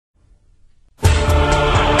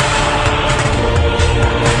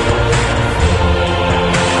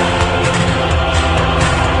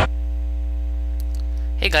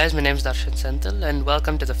guys, my name is Darshan Senthil and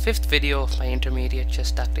welcome to the 5th video of my intermediate chess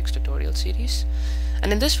tactics tutorial series.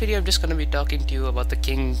 And in this video I'm just going to be talking to you about the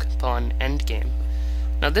king pawn endgame.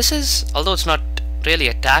 Now this is, although it's not really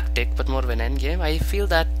a tactic but more of an endgame, I feel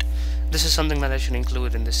that this is something that I should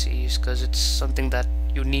include in this series because it's something that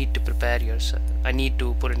you need to prepare yourself. I need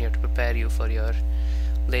to put in here to prepare you for your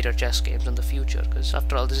later chess games in the future, because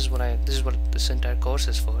after all this is what this entire course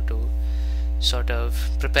is for, to sort of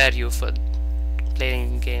prepare you for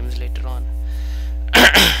playing games later on.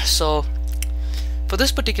 So for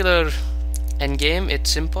this particular endgame,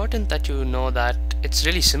 it's important that you know that it's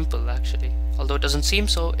really simple actually. Although it doesn't seem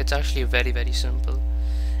so, it's actually very simple.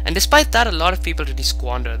 And despite that, a lot of people really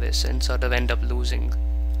squander this and sort of end up losing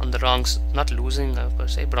on the wrong, not losing per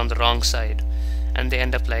se, but on the wrong side, and they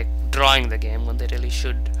end up like drawing the game when they really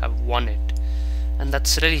should have won it. And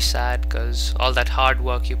that's really sad because all that hard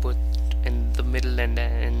work you put in the middle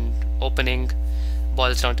and opening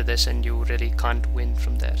boils down to this, and you really can't win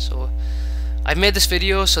from there. So I've made this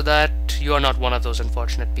video so that you are not one of those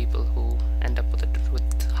unfortunate people who end up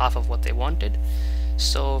with half of what they wanted.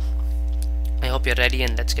 So I hope you're ready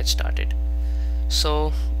and let's get started.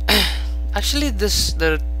 So actually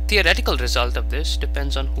the theoretical result of this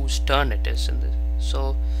depends on whose turn it is in this.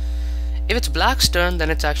 So if it's black's turn, then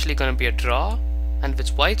it's actually going to be a draw, and if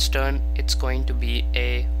it's white's turn, it's going to be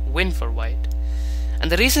a win for white.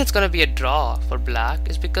 And the reason it's going to be a draw for black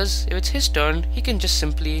is because if it's his turn, he can just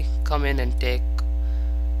simply come in and take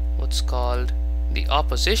what's called the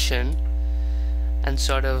opposition and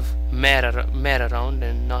sort of mare around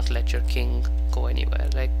and not let your king go anywhere.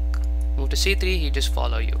 Like move to c3, he just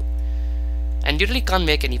follow you, and you really can't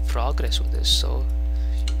make any progress with this. So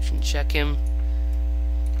you can check him.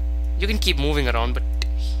 You can keep moving around, but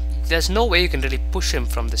there's no way you can really push him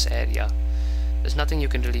from this area. There's nothing you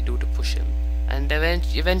can really do to push him, and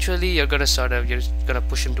eventually you're gonna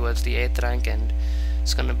push him towards the 8th rank, and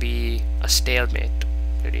it's gonna be a stalemate,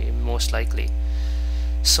 pretty most likely.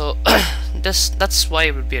 So that's why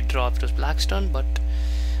it would be a draw if it was black's turn. But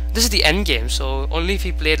this is the end game, so only if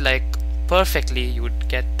he played like perfectly you would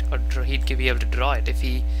get a draw. He'd be able to draw it. If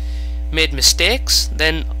he made mistakes,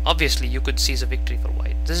 then obviously you could seize a victory for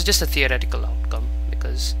white. This is just a theoretical outcome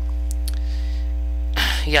because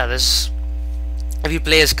yeah, if he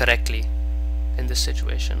plays correctly in this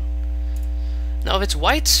situation. Now if it's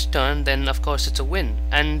white's turn, then of course it's a win,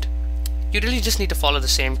 and you really just need to follow the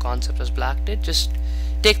same concept as black did. Just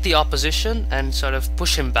take the opposition and sort of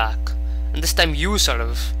push him back, and this time you sort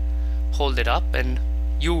of hold it up and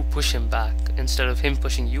you push him back. Instead of him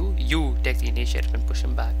pushing you, you take the initiative and push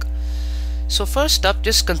him back. So first up,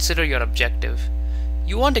 just consider your objective.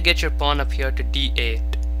 You want to get your pawn up here to d8,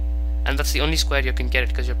 and that's the only square you can get it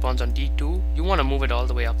because your pawn's on d2. You want to move it all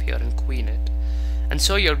the way up here and queen it. And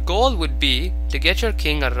so your goal would be to get your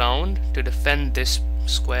king around to defend this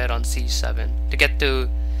square on c7, to get to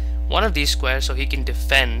one of these squares so he can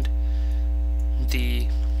defend the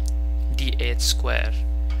d8 square.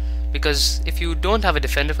 Because if you don't have a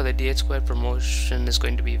defender for the d8 square, promotion is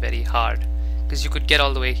going to be very hard, because you could get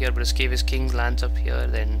all the way here, but if his king lands up here,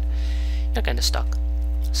 then you're kind of stuck.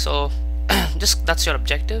 So just that's your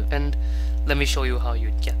objective, and let me show you how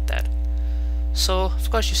you'd get there. So of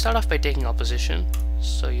course you start off by taking opposition,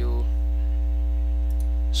 so you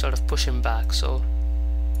sort of push him back. So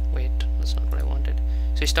wait, that's not what I wanted.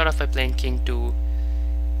 So you start off by playing king to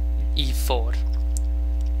e4.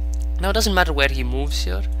 Now it doesn't matter where he moves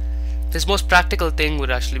here. This most practical thing would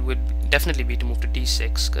definitely be to move to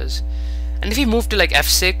d6, and if he moved to like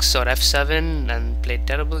f6 or f7 and played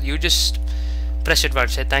terrible, you just press your button,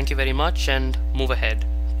 say thank you very much, and move ahead.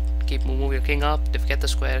 Move your king up. If you get the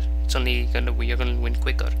square, it's only you're gonna win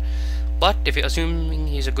quicker. But if you're assuming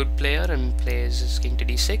he's a good player and plays his king to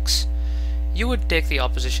d6, you would take the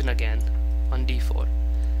opposition again on d4.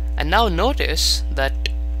 And now notice that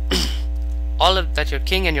your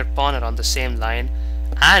king and your pawn are on the same line,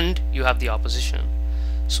 and you have the opposition.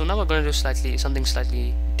 So now we're going to do something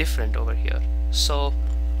slightly different over here. So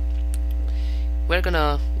we're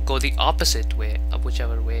gonna go the opposite way of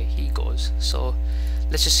whichever way he goes. So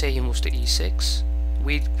let's just say he moves to e6.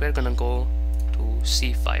 We're gonna go to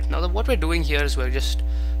c5. Now what we're doing here is we're just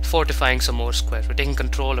fortifying some more squares. We're taking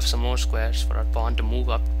control of some more squares for our pawn to move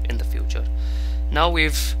up in the future. Now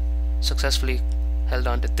we've successfully held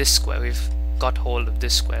on to this square. We've got hold of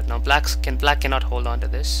this square. Now black cannot hold on to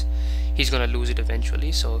this. He's gonna lose it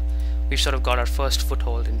eventually. So we've sort of got our first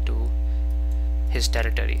foothold into his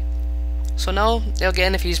territory. So now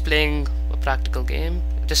again, if he's playing a practical game,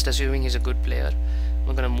 just assuming he's a good player,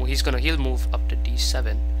 he'll move up to d7,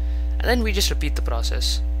 and then we just repeat the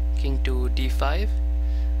process. King to d5,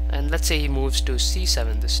 and let's say he moves to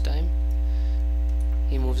c7 this time.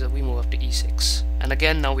 We move up to e6, and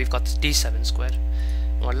again now we've got this d7 square.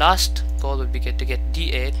 Our last goal would be to get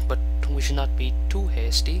d8, but we should not be too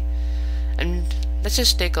hasty. And let's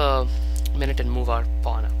just take a minute and move our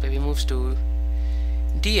pawn up. If he moves to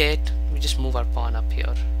d8, we just move our pawn up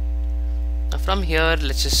here. Now from here,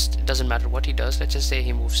 it doesn't matter what he does, let's just say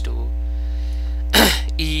he moves to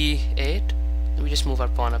e8, and we just move our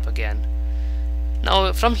pawn up again.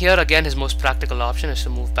 Now from here again, his most practical option is to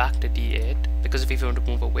move back to d8, because if we want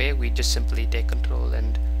to move away, we just simply take control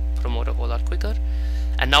and promote a whole lot quicker.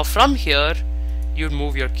 And now from here, you'd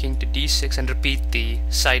move your king to d6 and repeat the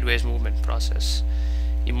sideways movement process.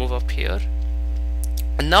 You move up here,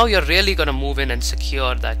 and now you're really going to move in and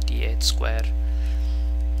secure that d8 square.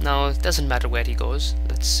 Now it doesn't matter where he goes.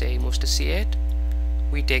 Let's say he moves to c8,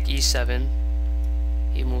 we take e7,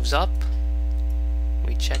 he moves up,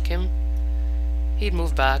 we check him, he'd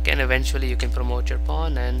move back, and eventually you can promote your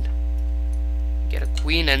pawn and get a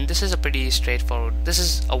queen. And this is a pretty straightforward, this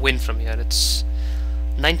is a win from here. It's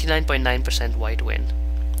 99.9% white win.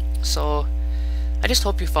 So I just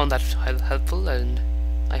hope you found that helpful, and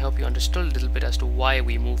I hope you understood a little bit as to why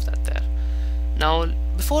we moved that there. Now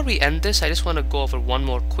before we end this, I just want to go over one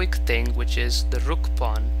more quick thing, which is the rook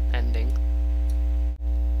pawn ending.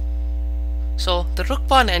 So the rook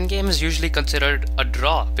pawn endgame is usually considered a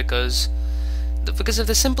draw because of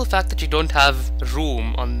the simple fact that you don't have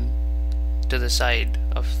room on to the side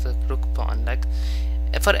of the rook pawn. Like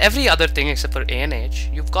for every other thing except for A and H,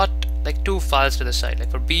 you've got like two files to the side.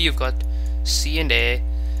 Like for B you've got C and A,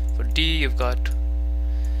 for D you've got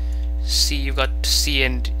C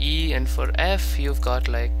and E, and for F you've got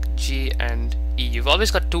like G and E. You've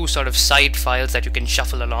always got two sort of side files that you can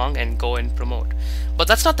shuffle along and go and promote. But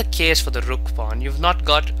that's not the case for the rook pawn. You've not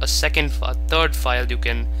got a third file you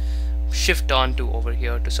can shift on to over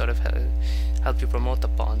here to sort of help you promote the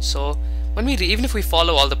pawn. So when even if we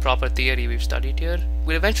follow all the proper theory we've studied here,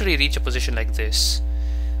 we'll eventually reach a position like this.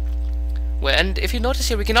 And if you notice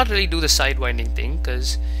here, we cannot really do the sidewinding thing,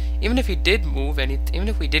 because even if he did move even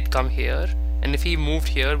if we did come here, and if he moved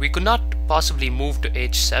here, we could not possibly move to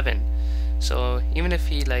h7. So even if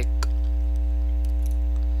he like,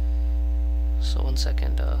 so one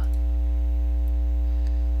second,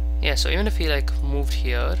 yeah, so even if he like moved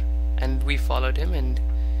here and we followed him and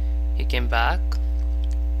he came back,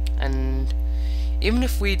 and even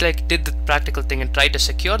if we like did the practical thing and tried to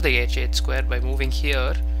secure the h8 square by moving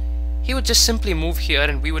here, he would just simply move here,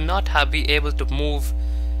 and we would not be able to move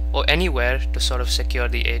or anywhere to sort of secure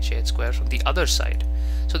the h8 square from the other side.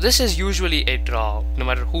 So this is usually a draw, no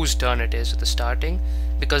matter whose turn it is at the starting,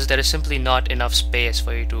 because there is simply not enough space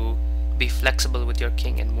for you to be flexible with your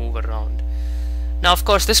king and move around. Now of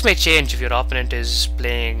course this may change if your opponent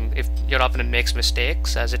makes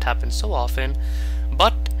mistakes, as it happens so often,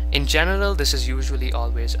 but in general this is usually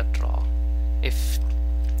always a draw. If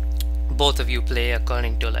both of you play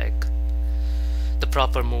according to like the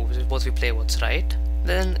proper moves, if both of you play what's right,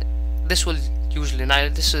 then this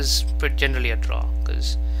is generally a draw,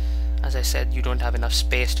 because as I said, you don't have enough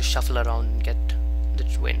space to shuffle around and get the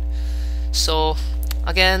win. So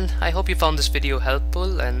again, I hope you found this video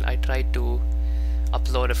helpful, and I tried to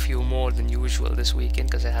upload a few more than usual this weekend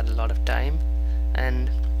because I had a lot of time. And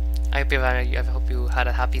I hope you had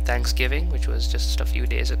a happy Thanksgiving, which was just a few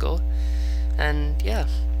days ago. And yeah,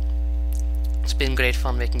 it's been great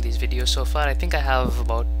fun making these videos so far. I think I have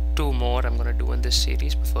about 2 more I'm gonna do in this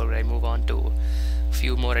series before I move on to a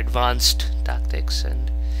few more advanced tactics. And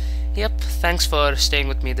yep, thanks for staying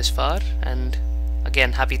with me this far, and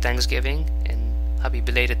again, happy Thanksgiving and happy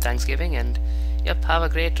belated Thanksgiving, and yep, have a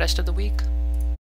great rest of the week.